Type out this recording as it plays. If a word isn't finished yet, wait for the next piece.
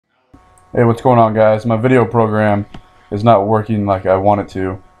Hey, what's going on, guys? My video program is not working like I want it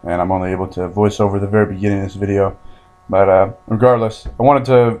to, and I'm only able to voice over the very beginning of this video. But regardless, I wanted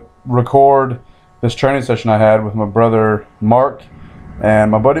to record this training session I had with my brother Mark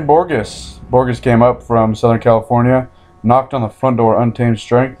and my buddy Borgus. Borgus came up from Southern California, knocked on the front door, Untamed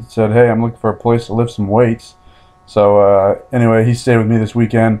Strength, and said, "Hey, I'm looking for a place to lift some weights." So anyway, he stayed with me this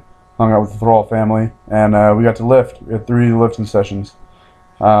weekend, hung out with the Thrall family, and we got to lift. We had 3 lifting sessions.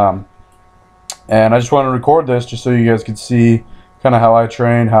 And I just want to record this just so you guys can see kind of how I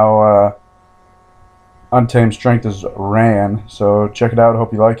train, how Untamed Strength is ran. So check it out.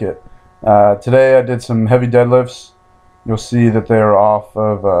 Hope you like it. Today I did some heavy deadlifts. You'll see that they are off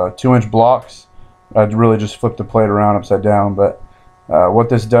of 2-inch blocks. I really just flipped the plate around upside down. But what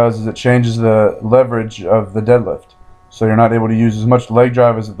this does is it changes the leverage of the deadlift. So you're not able to use as much leg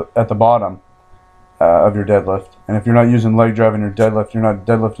drive as at the bottom of your deadlift. And if you're not using leg drive in your deadlift, you're not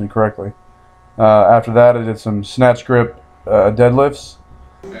deadlifting correctly. After that, I did some snatch grip deadlifts.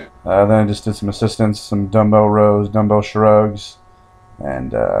 Then I just did some assistance, some dumbbell rows, dumbbell shrugs,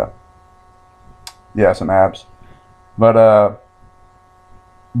 and yeah, some abs. But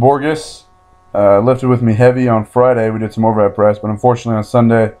Borgus lifted with me heavy on Friday. We did some overhead press, but unfortunately on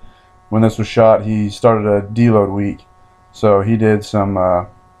Sunday, when this was shot, he started a deload week. So he did some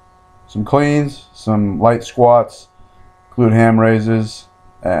cleans, some light squats, glute ham raises,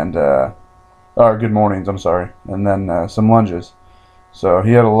 and or good mornings, I'm sorry, and then some lunges. So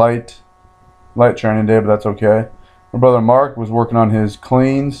he had a light training day, but that's okay. My brother Mark was working on his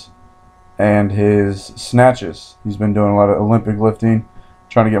cleans and his snatches. He's been doing a lot of Olympic lifting,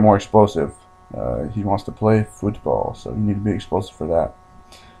 trying to get more explosive. He wants to play football, so you need to be explosive for that.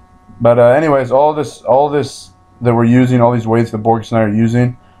 But anyways, all this that we're using, all these weights that Borgus and I are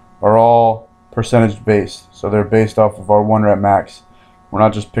using, are all percentage based. So they're based off of our 1 rep max. We're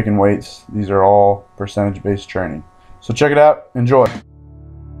not just picking weights. These are all percentage based training. So check it out. Enjoy.